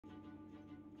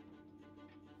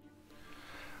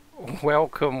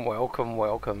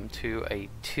Welcome to a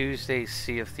Tuesday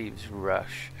Sea of Thieves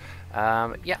rush.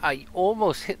 Yeah, I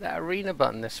almost hit that arena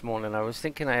button this morning. I was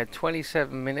thinking I had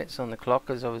 27 minutes on the clock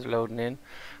as I was loading in,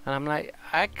 and I'm like,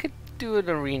 I could do an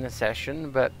arena session,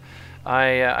 but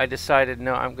I decided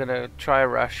no, I'm gonna try a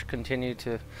rush, continue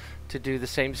to do the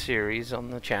same series on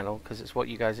the channel because it's what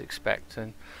you guys expect,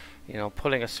 and you know,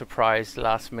 pulling a surprise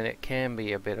last minute can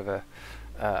be a bit of a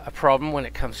problem when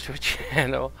it comes to a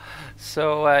channel.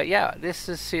 So yeah, this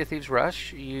is Sea of Thieves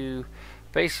Rush. You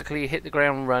basically hit the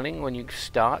ground running when you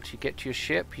start. You get to your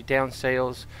ship, you down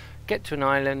sails, get to an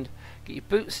island, get your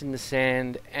boots in the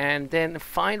sand, and then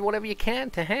find whatever you can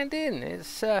to hand in.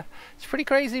 It's pretty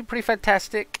crazy, pretty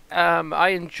fantastic. I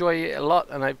enjoy it a lot,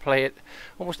 and I play it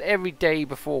almost every day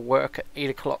before work at 8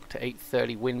 o'clock to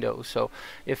 8:30 window. So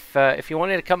if you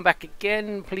wanted to come back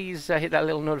again, please hit that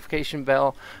little notification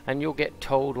bell, and you'll get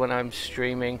told when I'm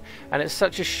streaming. And it's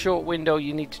such a short window,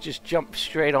 you need to just jump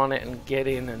straight on it and get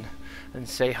in and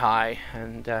say hi,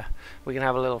 and we can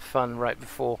have a little fun right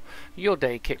before your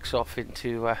day kicks off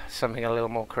into something a little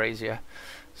more crazier.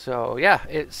 So yeah,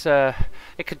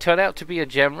 it could turn out to be a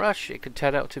gem rush, it could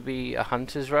turn out to be a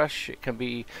hunter's rush, it can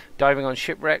be diving on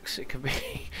shipwrecks, it could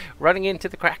be running into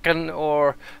the Kraken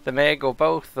or the Meg or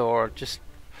both, or just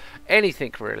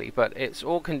anything really, but it's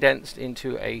all condensed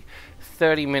into a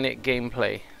 30-minute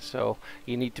gameplay. So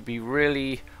you need to be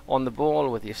really on the ball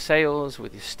with your sails,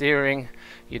 with your steering,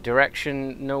 your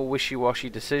direction. No wishy-washy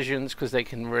decisions, because they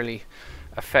can really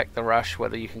affect the rush,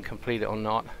 whether you can complete it or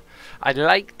not. I'd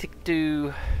like to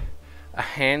do a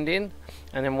hand in,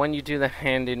 and then when you do the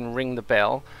hand in, ring the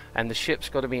bell, and the ship's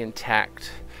got to be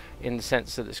intact in the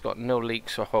sense that it's got no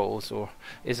leaks or holes or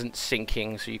isn't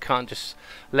sinking, so you can't just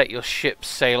let your ship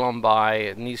sail on by.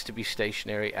 It needs to be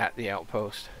stationary at the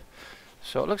outpost.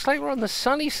 So it looks like we're on the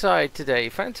sunny side today.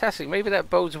 Fantastic. Maybe that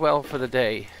bodes well for the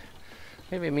day.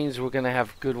 Maybe it means we're going to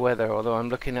have good weather, although I'm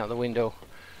looking out the window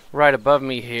right above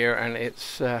me here, and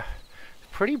it's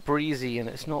pretty breezy and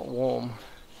it's not warm.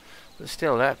 But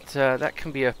still, that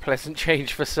can be a pleasant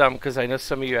change for some, because I know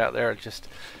some of you out there are just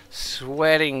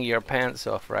sweating your pants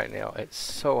off right now. It's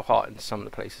so hot in some of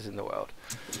the places in the world.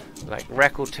 Like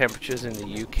record temperatures in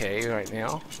the UK right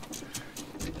now.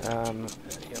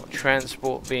 You know,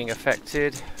 transport being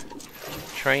affected,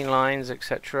 train lines,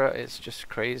 etc. It's just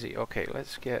crazy. Okay,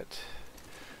 let's get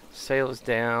sails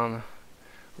down.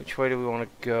 Which way do we want to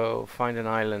go? Find an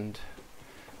island.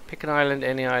 Pick an island,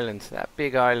 any island. That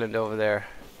big island over there.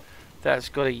 That's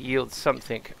got to yield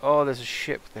something. Oh, there's a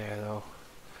ship there though.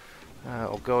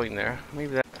 Or going there.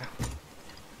 Maybe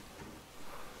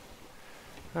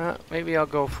that. Maybe I'll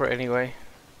go for it anyway.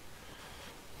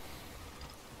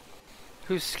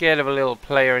 Who's scared of a little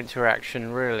player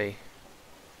interaction, really?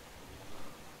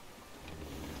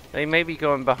 They may be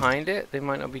going behind it. They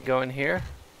might not be going here.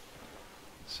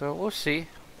 So we'll see.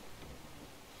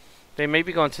 They may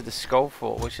be going to the Skull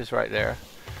Fort, which is right there.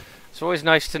 It's always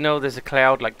nice to know there's a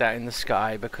cloud like that in the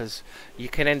sky, because you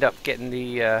can end up getting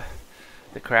the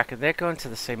Kraken. They're going to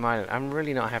the same island. I'm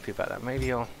really not happy about that.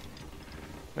 Maybe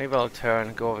I'll turn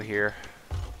and go over here.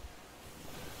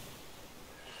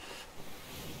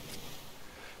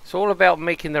 It's all about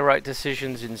making the right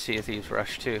decisions in Sea of Thieves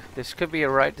Rush too. This could be a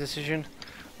right decision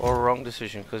or a wrong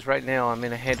decision, because right now I'm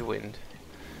in a headwind,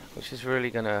 which is really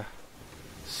gonna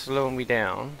slow me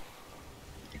down.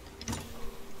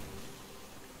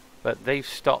 But they've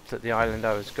stopped at the island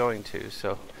I was going to,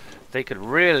 so they could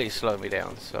really slow me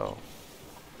down. So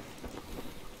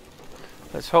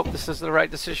let's hope this is the right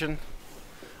decision.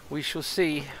 We shall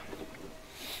see.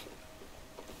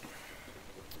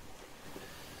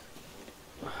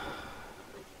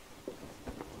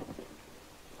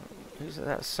 Who's that?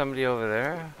 That's somebody over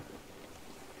there.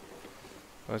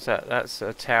 What's that? That's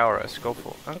a tower, a Skull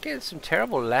Fort. I'm getting some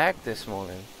terrible lag this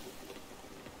morning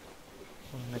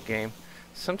in the game.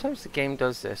 Sometimes the game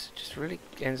does this. It just really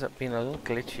ends up being a little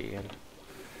glitchy, and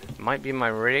it might be my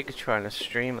rig trying to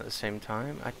stream at the same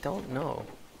time. I don't know.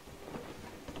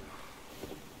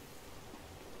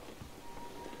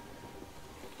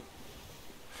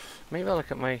 Maybe I'll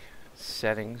look at my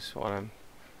settings while I'm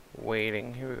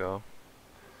waiting. Here we go.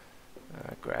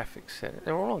 Graphics settings.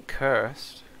 They're all on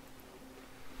cursed.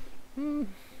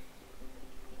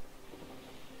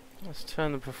 Let's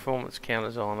turn the performance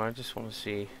counters on. I just want to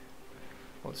see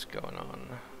what's going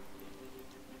on.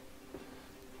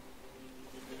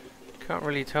 Can't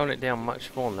really tone it down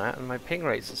much more than that, and my ping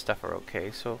rates and stuff are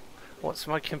okay. So what's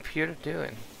my computer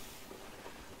doing?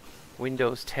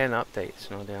 Windows 10 updates,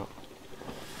 no doubt.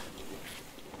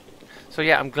 So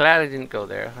yeah, I'm glad I didn't go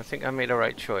there. I think I made a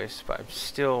right choice, but I'm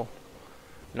still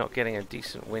not getting a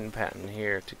decent wind pattern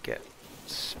here to get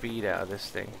speed out of this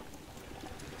thing.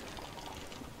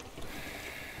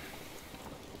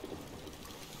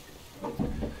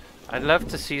 I'd love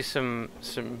to see some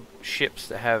ships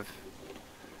that have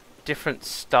different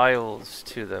styles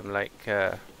to them, like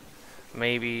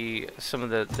maybe some of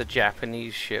the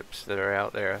Japanese ships that are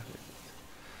out there.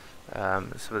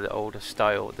 Some of the older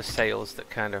style, the sails that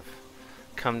kind of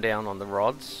come down on the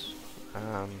rods.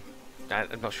 I'm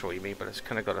not sure what you mean, but it's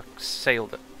kind of got a sail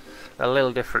that a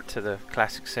little different to the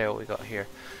classic sail we got here.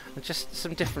 And just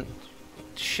some different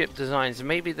ship designs.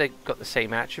 Maybe they got the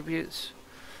same attributes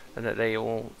and that they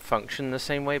all function the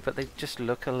same way, but they just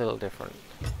look a little different.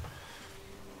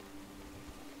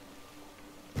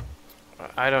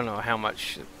 I don't know how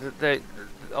much.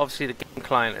 Obviously the game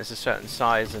client is a certain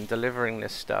size, and delivering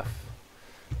this stuff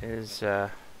is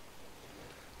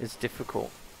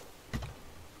difficult.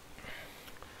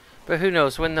 But who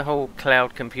knows, when the whole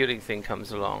cloud computing thing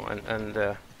comes along,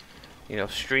 and you know,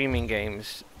 streaming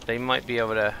games, they might be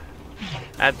able to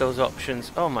add those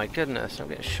options. Oh my goodness, I'm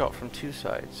getting shot from two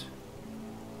sides.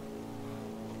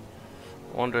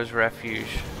 Wanderer's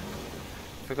Refuge.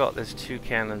 Forgot there's two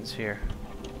cannons here.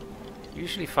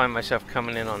 Usually find myself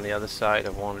coming in on the other side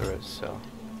of Wanderers, so.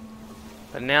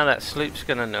 But now that Sloop's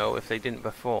gonna know, if they didn't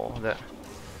before, that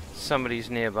somebody's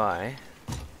nearby.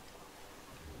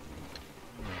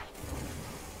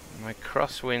 My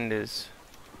crosswind is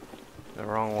the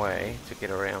wrong way to get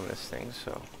around this thing,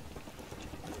 so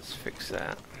let's fix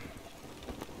that.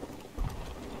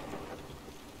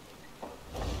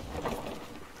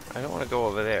 I don't want to go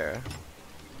over there.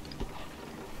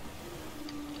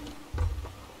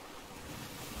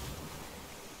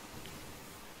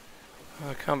 Oh,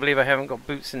 I can't believe I haven't got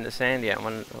boots in the sand yet.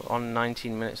 I'm on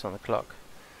 19 minutes on the clock.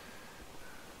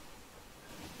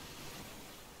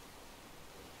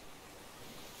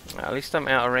 At least I'm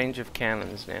out of range of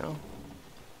cannons now.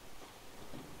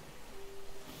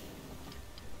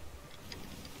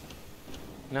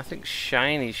 Nothing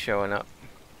shiny showing up.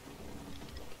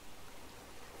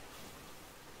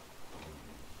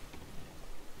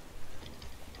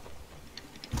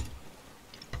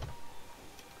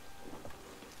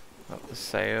 Up the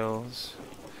sails.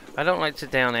 I don't like to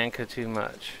down anchor too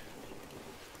much,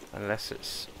 unless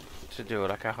it's to do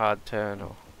like a hard turn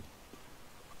or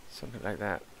something like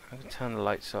that. I'm going to turn the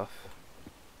lights off,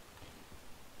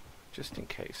 just in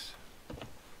case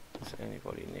there's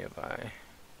anybody nearby.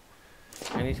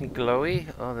 Anything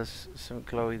glowy? Oh, there's some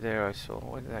glowy there I saw.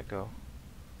 Where did that go?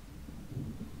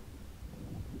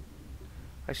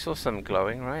 I saw some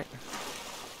glowing, right?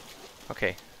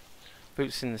 Okay.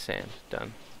 Boots in the sand.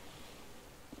 Done.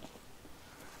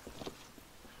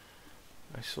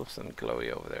 I saw some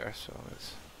glowy over there, so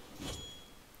it's...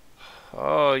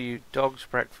 Oh, you dog's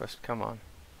breakfast. Come on.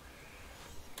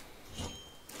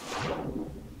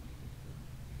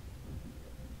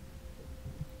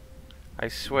 I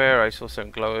swear I saw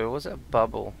some glowy. Was it a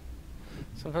bubble?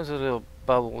 Sometimes the little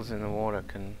bubbles in the water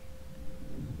can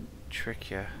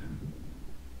trick you.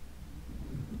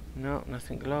 No,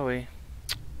 nothing glowy.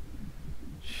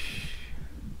 Shh.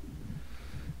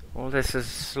 All this is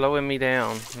slowing me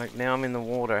down. Like now I'm in the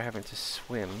water having to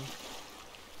swim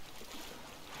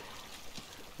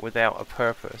without a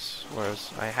purpose,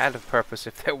 whereas I had a purpose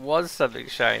if there was something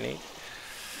shiny.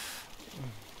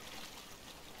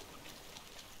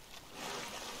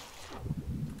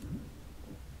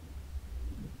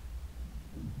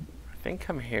 I think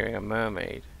I'm hearing a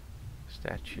mermaid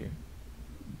statue.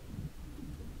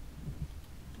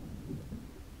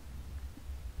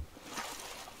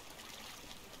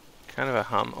 Kind of a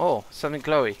hum. Oh, something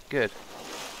glowy. Good.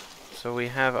 So we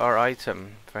have our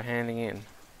item for handing in.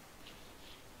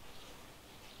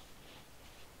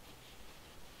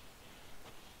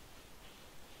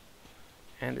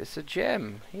 And it's a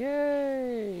gem.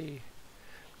 Yay!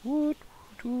 Woot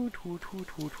woot woot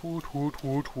woot woot woot woot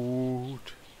woot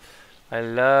woot. I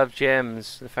love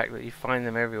gems. The fact that you find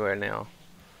them everywhere now.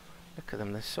 Look at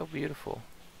them. They're so beautiful.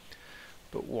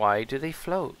 But why do they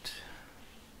float?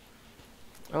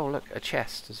 Oh, look, a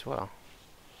chest as well.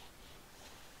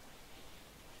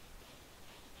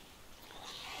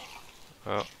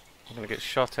 Oh, I'm gonna get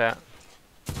shot at.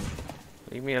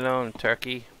 Leave me alone,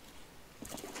 turkey.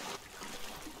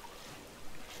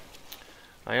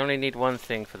 I only need one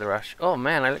thing for the rush. Oh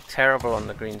man, I look terrible on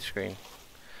the green screen.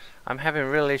 I'm having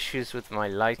real issues with my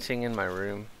lighting in my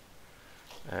room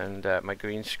and my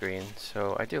green screen,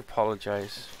 so I do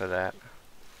apologize for that.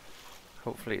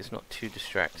 Hopefully it's not too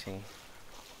distracting.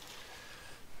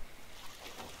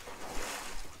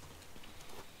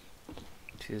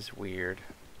 It is weird.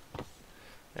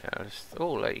 Yeah, just,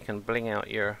 oh, like you can bling out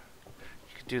your...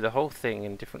 You can do the whole thing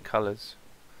in different colors.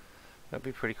 That'd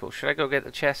be pretty cool. Should I go get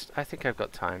the chest? I think I've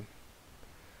got time.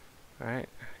 Alright,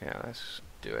 yeah, let's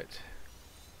do it.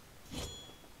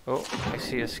 Oh, I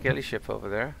see a skelly ship over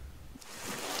there.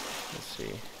 Let's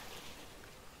see.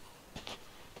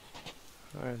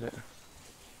 Where is it?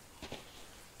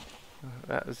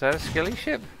 Is that a skelly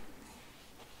ship?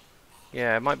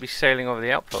 Yeah, it might be sailing over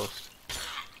the outpost.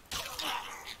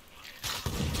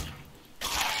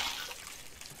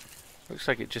 Looks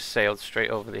like it just sailed straight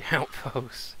over the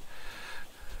outpost.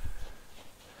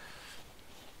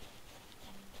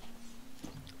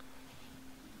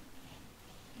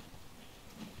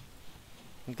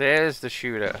 There's the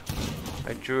shooter.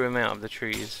 I drew him out of the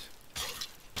trees.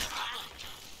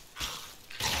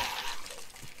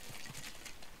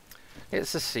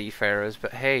 It's the seafarers,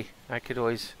 but hey, I could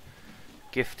always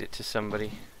gift it to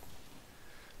somebody.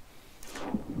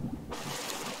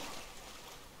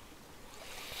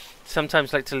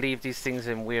 Sometimes I like to leave these things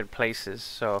in weird places,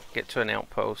 so get to an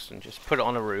outpost and just put it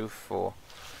on a roof, or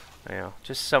you know,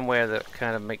 just somewhere that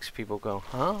kind of makes people go,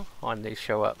 huh? And they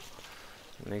show up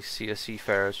and they see a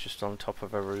seafarers just on top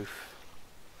of a roof.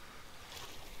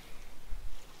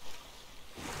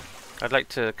 I'd like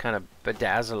to kind of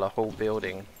bedazzle a whole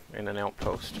building in an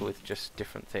outpost with just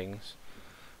different things.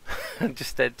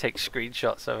 Just then take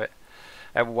screenshots of it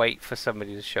and wait for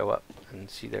somebody to show up and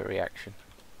see their reaction.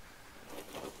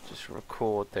 Just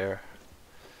record there.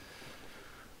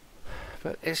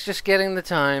 But it's just getting the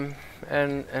time,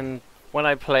 and when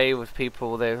I play with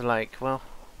people, they're like, well,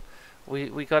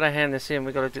 we gotta hand this in,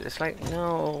 we gotta do this. Like,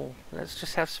 no, let's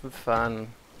just have some fun.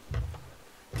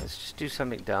 Let's just do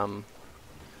something dumb.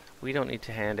 We don't need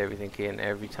to hand everything in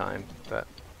every time. But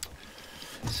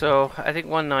so I think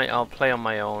one night I'll play on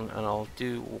my own and I'll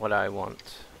do what I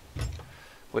want,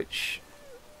 which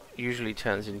usually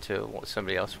turns into what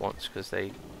somebody else wants because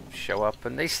they show up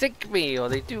and they stick me or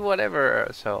they do whatever.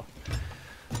 So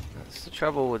that's the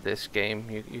trouble with this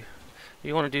game.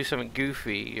 You want to do something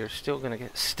goofy, you're still gonna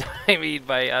get stymied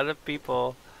by other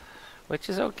people, which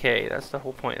is okay. That's the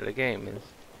whole point of the game. Is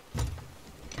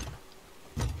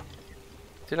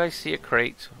did I see a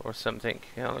crate or something?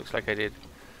 Yeah, it looks like I did.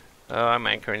 Oh, I'm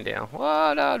anchoring down.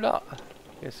 Oh, no, no.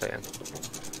 Yes, I am.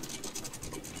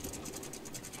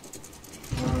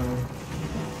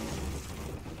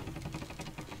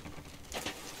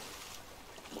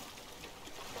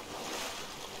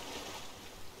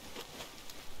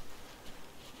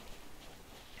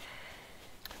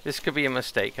 This could be a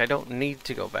mistake. I don't need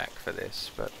to go back for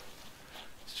this, but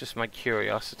it's just my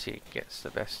curiosity gets the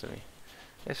best of me.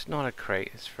 It's not a crate,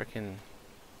 it's freaking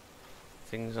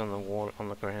things on the wall, on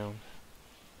the ground.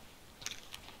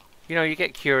 You know, you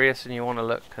get curious and you want to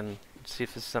look and see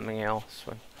if there's something else.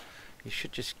 When you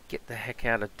should just get the heck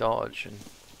out of Dodge and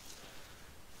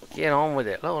get on with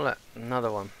it. Oh, look,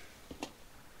 another one.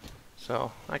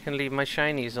 So I can leave my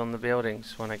shinies on the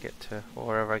buildings when I get to, or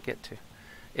wherever I get to,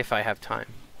 if I have time.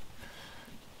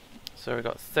 So we've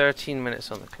got 13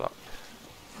 minutes on the clock.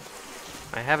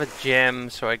 I have a gem,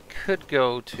 so I could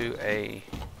go to a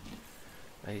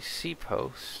sea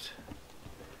post,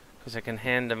 because I can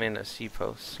hand them in a sea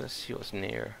post. Let's see what's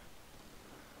near.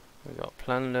 We got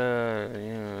plunder,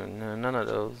 no, none of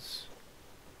those.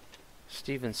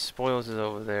 Stephen Spoils is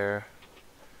over there.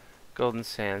 Golden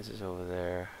Sands is over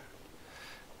there.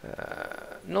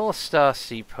 North Star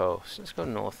Sea Post. Let's go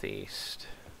northeast.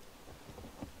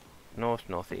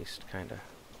 Northeast, kinda.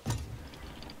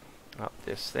 Up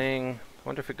this thing.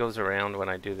 Wonder if it goes around when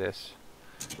I do this.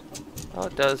 Oh,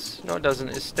 it does. No, it doesn't.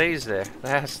 It stays there.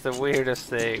 That's the weirdest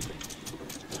thing.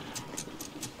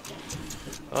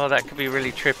 Oh, that could be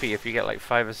really trippy if you get like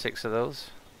 5 or 6 of those.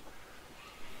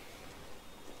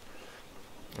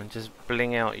 And just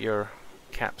bling out your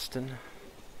capstan.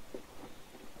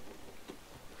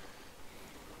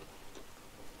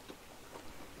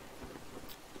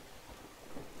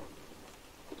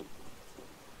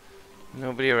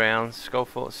 Nobody around.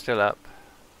 Skullfort's still up.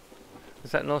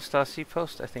 Is that North Star Sea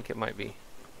Post? I think it might be.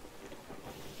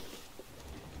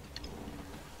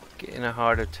 Getting a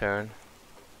harder turn.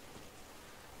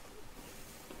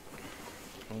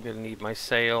 I'm going to need my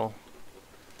sail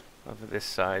over this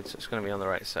side, so it's going to be on the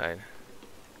right side.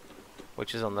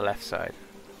 Which is on the left side,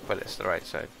 but it's the right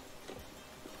side.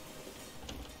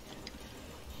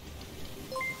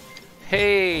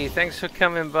 Hey, thanks for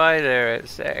coming by there.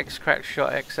 It's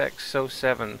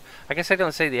XCrackShotXX07. I guess I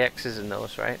don't say the X's in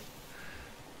those, right?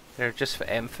 They're just for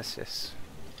emphasis.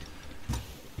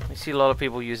 I see a lot of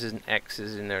people using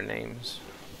X's in their names.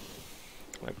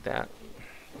 Like that.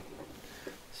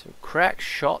 So,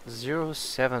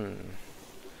 CrackShot07.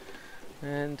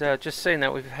 And just saying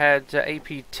that, we've had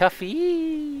AP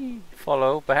Tuffy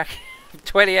follow back.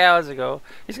 20 hours ago.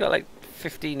 He's got like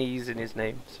 15 E's in his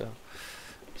name, so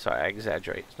sorry, I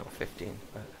exaggerate. It's not 15,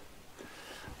 but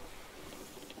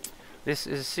this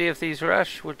is Sea of Thieves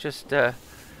Rush. We're just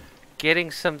getting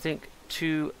something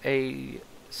to a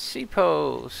sea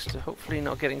post. Hopefully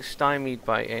not getting stymied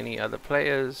by any other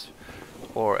players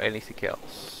or anything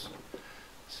else.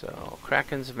 So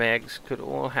Krakens, Megs could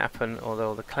all happen,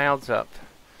 although the cloud's up.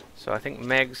 So I think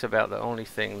Meg's about the only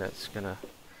thing that's gonna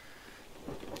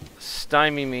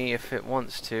stymie me if it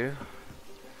wants to.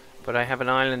 But I have an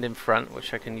island in front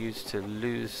which I can use to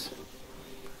lose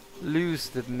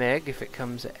the Meg if it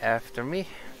comes after me.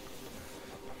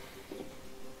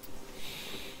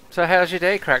 So how's your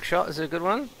day, Crackshot? Is it a good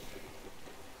one?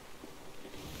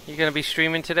 You gonna be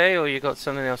streaming today, or you got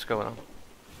something else going on?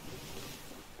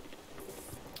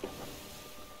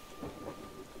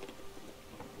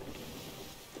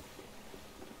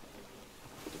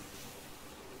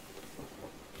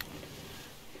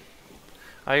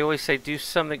 I always say do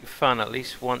something fun at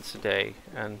least once a day,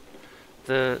 and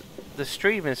the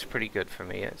stream is pretty good for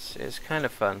me. It's kind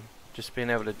of fun just being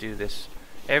able to do this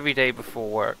every day before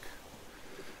work,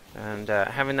 and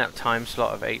having that time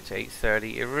slot of 8 to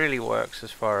 8:30. It really works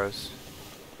as far as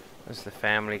the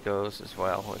family goes as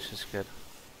well, which is good.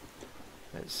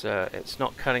 It's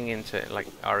not cutting into like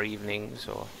our evenings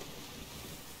or.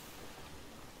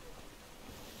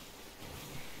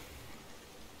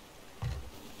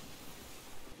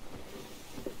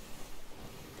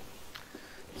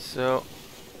 So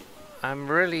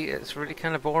it's really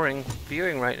kind of boring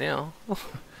viewing right now.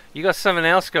 You got something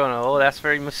else going on. Oh, that's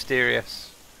very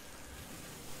mysterious.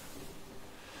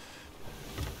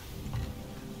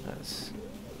 That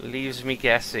leaves me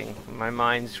guessing. My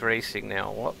mind's racing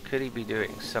now. What could he be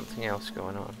doing? Something else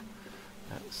going on.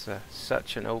 That's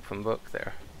such an open book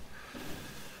there.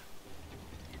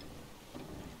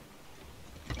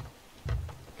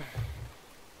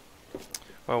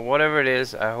 Well, whatever it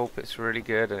is, I hope it's really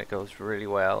good and it goes really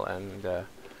well, and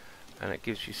it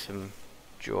gives you some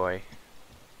joy.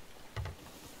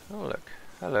 Oh look,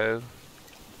 hello.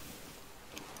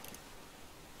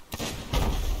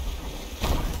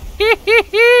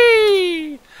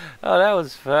 Oh, that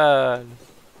was fun.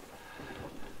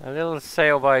 A little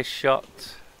sail-by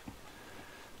shot.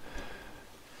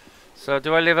 So,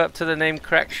 do I live up to the name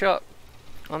Crackshot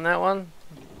on that one?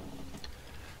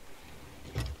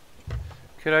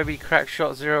 Could I be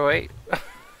Crackshot08?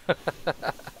 I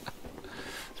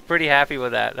was pretty happy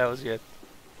with that. That was good.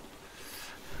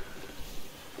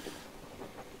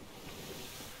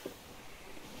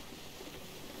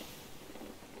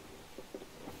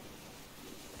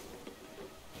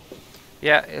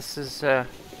 Yeah, this is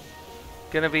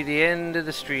gonna be the end of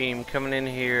the stream. Coming in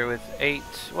here with 8.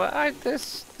 Well,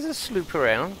 there's a Sloop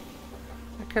around.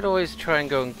 I could always try and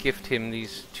go and gift him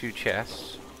these 2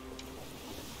 chests.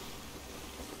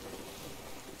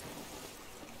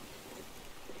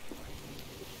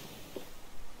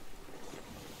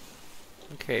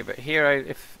 Okay, but here,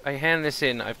 if I hand this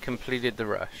in, I've completed the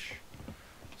rush.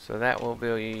 So that will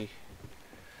be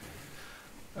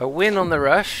a win on the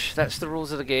rush. That's the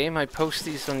rules of the game. I post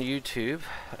these on YouTube,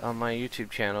 on my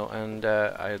YouTube channel, and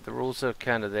the rules are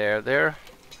kind of there. They're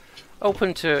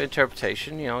open to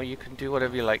interpretation. You know, you can do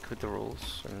whatever you like with the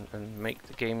rules and make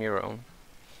the game your own.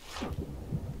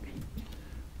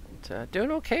 But,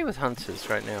 doing okay with hunters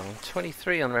right now. I'm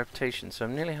 23 on reputation, so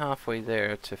I'm nearly halfway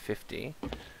there to 50.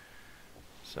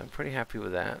 So I'm pretty happy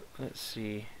with that. Let's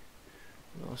see.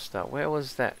 Where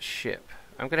was that ship?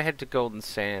 I'm going to head to Golden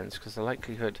Sands because the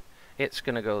likelihood it's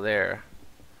going to go there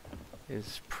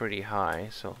is pretty high.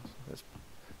 So let's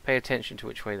pay attention to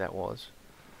which way that was.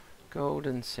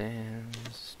 Golden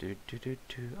Sands.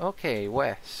 Okay,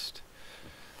 west.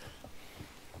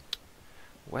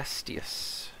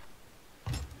 Westius.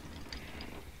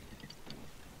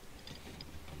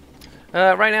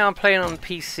 Right now I'm playing on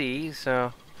PC,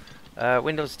 so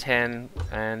Windows 10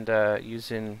 and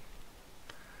using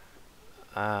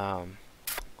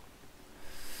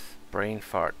brain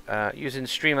fart. Using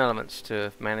Stream Elements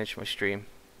to manage my stream.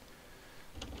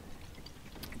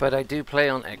 But I do play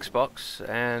on Xbox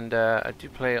and I do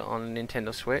play on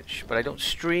Nintendo Switch, but I don't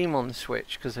stream on the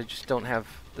Switch because I just don't have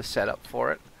the setup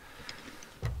for it.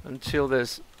 Until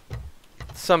there's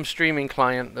some streaming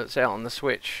client that's out on the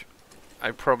Switch, I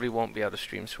probably won't be able to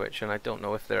stream Switch, and I don't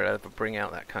know if they'll ever bring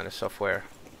out that kind of software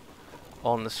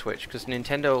on the Switch, because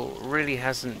Nintendo really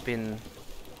hasn't been...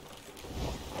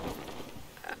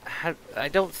 I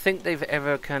don't think they've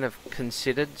ever kind of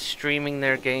considered streaming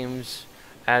their games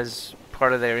as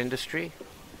part of their industry.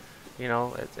 You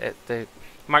know,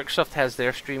 Microsoft has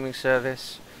their streaming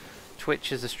service,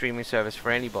 Twitch is a streaming service for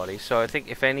anybody, so I think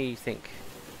if anything,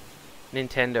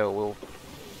 Nintendo will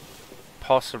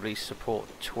possibly support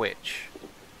Twitch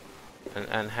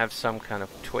and have some kind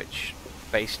of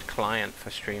Twitch-based client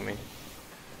for streaming.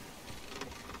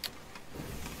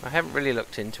 I haven't really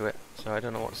looked into it, so I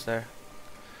don't know what's there.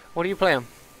 What are you playing?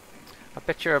 I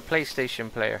bet you're a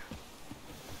PlayStation player.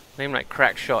 Name like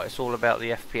Crackshot, it's all about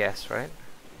the FPS, right?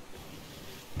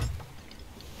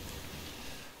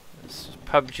 It's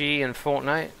PUBG and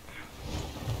Fortnite.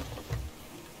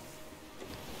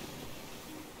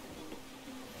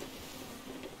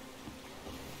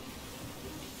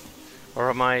 Or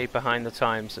am I behind the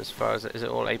times as far as, is it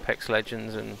all Apex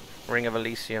Legends and Ring of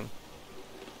Elysium?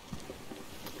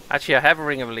 Actually, I have a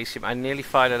Ring of Elysium. I nearly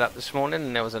fired it up this morning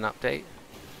and there was an update.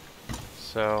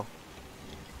 So,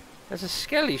 there's a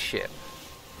skelly ship.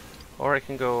 Or I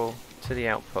can go to the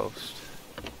outpost.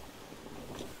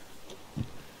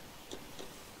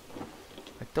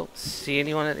 I don't see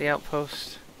anyone at the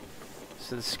outpost.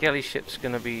 So the skelly ship's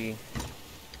going to be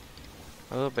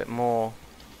a little bit more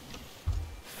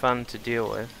fun to deal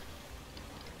with.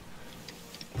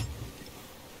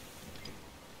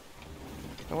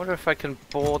 I wonder if I can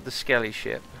board the skelly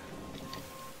ship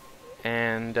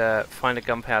and find a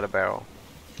gunpowder barrel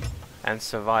and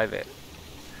survive it.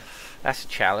 That's a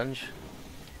challenge.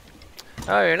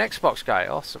 Oh, you're an Xbox guy,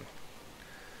 awesome.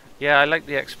 Yeah, I like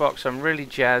the Xbox. I'm really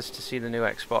jazzed to see the new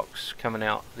Xbox coming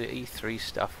out. The E3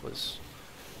 stuff was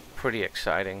pretty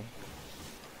exciting.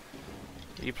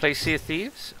 You play Sea of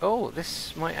Thieves? Oh,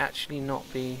 this might actually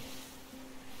not be...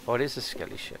 Oh, it is a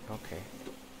skelly ship, okay.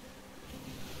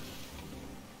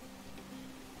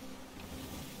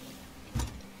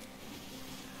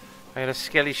 I had a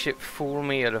skelly ship fool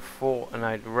me at a fort, and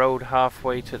I'd rowed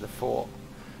halfway to the fort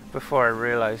before I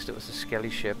realized it was a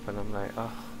skelly ship, and I'm like,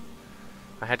 oh.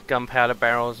 I had gunpowder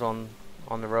barrels on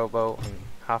the rowboat, and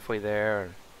halfway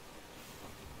there.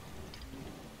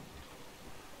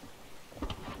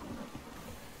 And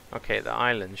okay, the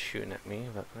island's shooting at me,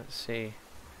 but let's see.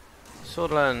 Sword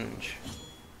lunge.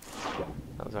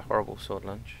 That was a horrible sword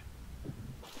lunge.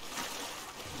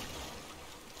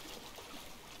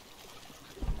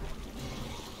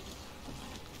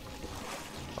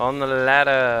 On the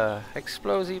ladder,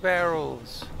 explosive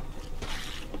barrels.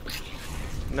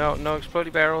 No, no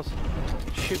explodey barrels.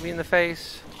 Shoot me in the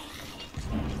face.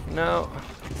 No.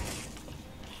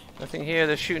 Nothing here,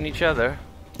 they're shooting each other.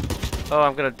 Oh,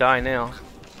 I'm gonna die now.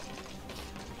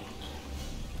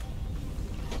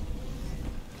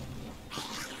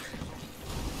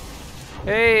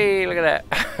 Hey, look at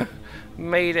that.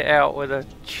 Made it out with a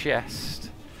chest.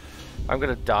 I'm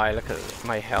gonna die, look at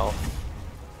my health.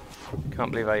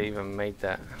 Can't believe I even made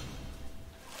that.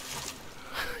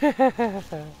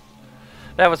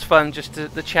 That was fun, just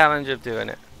the challenge of doing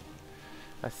it.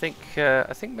 I think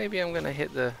maybe I'm gonna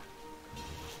hit the...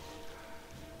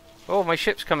 Oh, my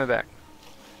ship's coming back.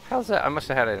 How's that? I must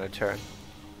have had it in a turn.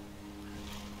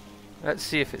 Let's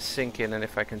see if it's sinking and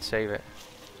if I can save it.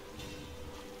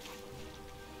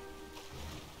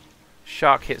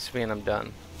 Shark hits me and I'm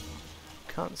done.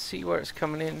 Can't see where it's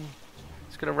coming in.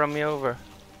 It's gonna run me over.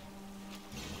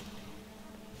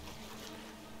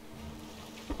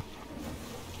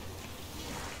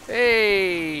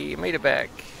 Hey, made it back.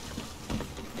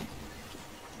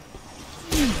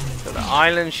 Got the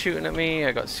island shooting at me.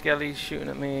 I got skellies shooting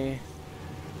at me.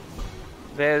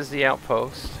 There's the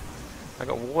outpost. I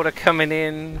got water coming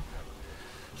in.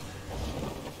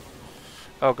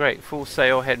 Oh great, full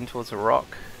sail heading towards a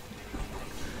rock.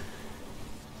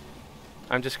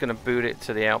 I'm just gonna boot it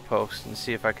to the outpost and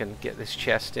see if I can get this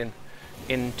chest in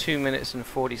 2 minutes and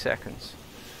 40 seconds.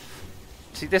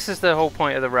 See, this is the whole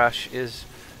point of the rush, is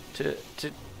to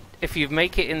if you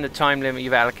make it in the time limit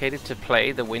you've allocated to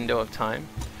play, the window of time,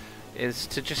 is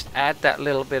to just add that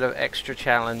little bit of extra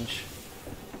challenge.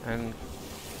 And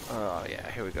oh yeah,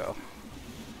 here we go.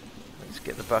 Let's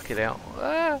get the bucket out.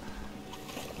 Ah!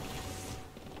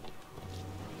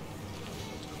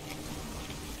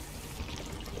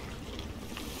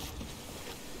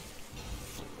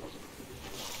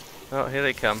 Oh, here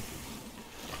they come.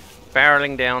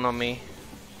 Barreling down on me.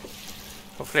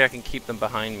 Hopefully I can keep them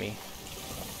behind me.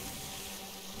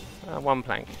 One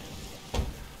plank.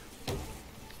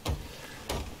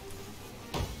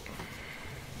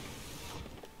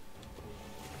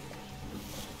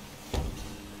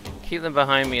 Keep them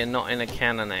behind me and not in a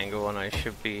cannon angle, and I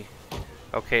should be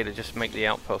okay to just make the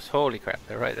outpost. Holy crap,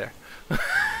 they're right there.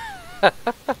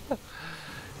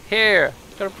 Here,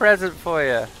 got a present for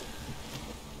you.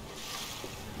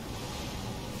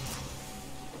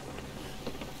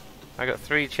 I got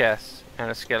 3 chests and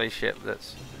a skelly ship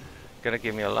that's Gonna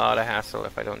give me a lot of hassle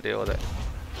if I don't deal with it.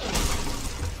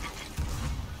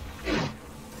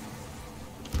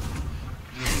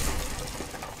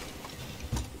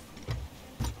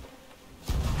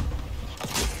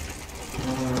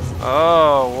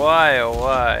 Oh, why, oh,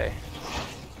 why?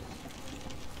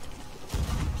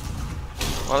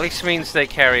 Well, at least means they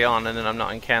carry on and then I'm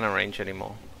not in cannon range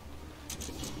anymore.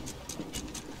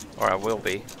 Or I will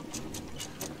be.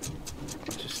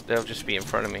 They'll just be in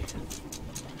front of me.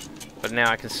 But now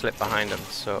I can slip behind them,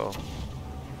 so...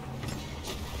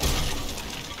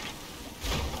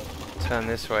 Turn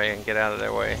this way and get out of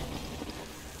their way.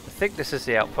 I think this is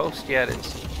the outpost. Yeah, it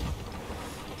is.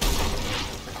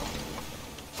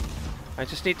 I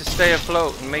just need to stay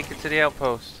afloat and make it to the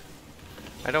outpost.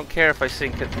 I don't care if I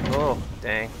sink it. Oh,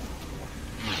 dang.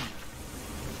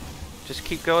 Just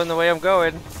keep going the way I'm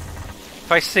going.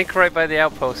 If I sink right by the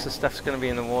outpost, the stuff's going to be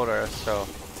in the water, so...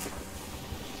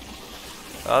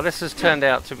 Oh, this has turned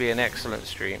out to be an excellent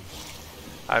stream.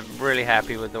 I'm really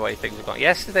happy with the way things have gone.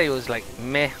 Yesterday was like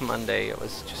meh Monday. It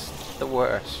was just the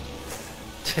worst.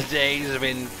 Today's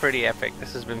been pretty epic.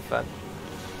 This has been fun.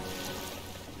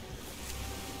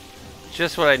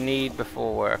 Just what I need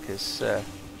before work is a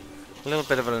little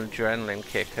bit of an adrenaline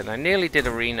kick. And I nearly did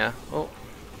arena. Oh,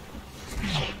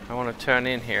 I want to turn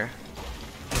in here.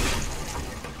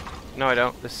 No, I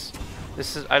don't. This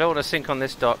is. I don't want to sink on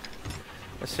this dock.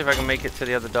 Let's see if I can make it to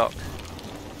the other dock.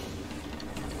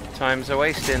 Time's a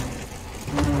wasting.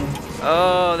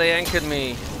 Oh, they anchored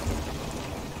me.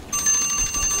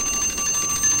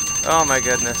 Oh my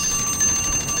goodness.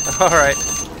 Alright.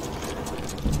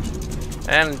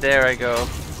 And there I go.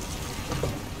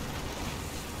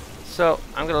 So,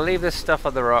 I'm going to leave this stuff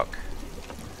on the rock.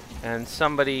 And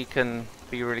somebody can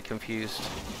be really confused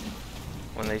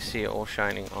when they see it all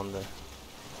shining on the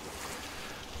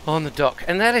dock.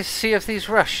 And that is Sea of Thieves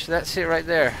Rush. That's it right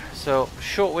there. So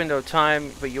short window of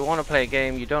time, but you want to play a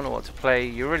game, you don't know what to play,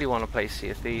 you really want to play Sea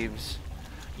of Thieves,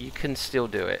 you can still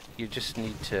do it. You just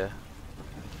need to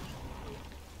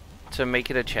make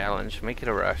it a challenge, make it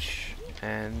a rush.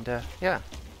 And yeah,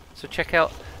 so check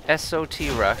out SOT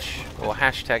Rush or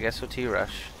hashtag SOT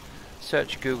Rush.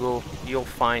 Search Google, you'll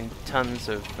find tons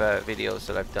of videos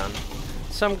that I've done.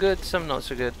 Some good, some not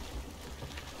so good.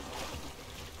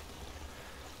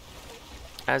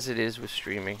 As it is with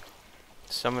streaming,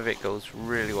 some of it goes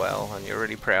really well and you're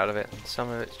really proud of it, and some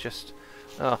of it's just,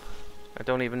 oh, I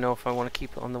don't even know if I want to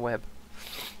keep it on the web.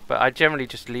 But I generally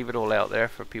just leave it all out there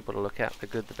for people to look at, the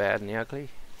good, the bad and the ugly.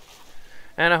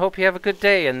 And I hope you have a good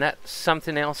day, and that's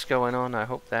something else going on. I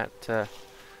hope that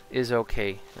is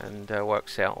okay and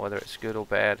works out, whether it's good or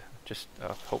bad. Just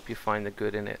hope you find the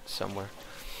good in it somewhere.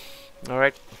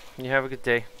 Alright, you have a good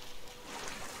day.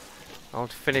 I'll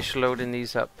finish loading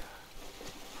these up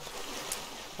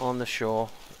on the shore,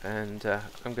 and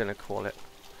I'm gonna call it.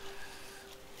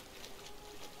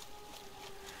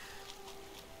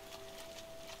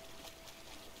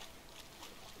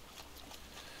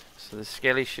 So the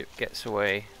skelly ship gets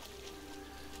away,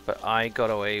 but I got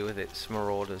away with its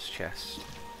marauder's chest.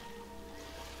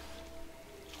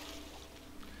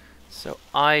 So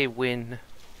I win.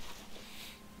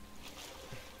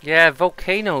 Yeah,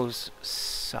 volcanoes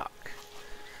suck.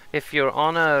 If you're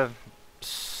on a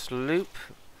sloop,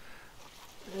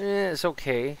 it's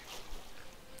okay.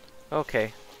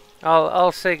 Okay,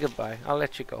 I'll say goodbye. I'll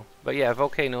let you go. But yeah,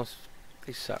 volcanoes,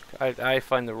 they suck. I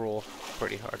find the roar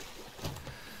pretty hard.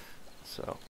 So.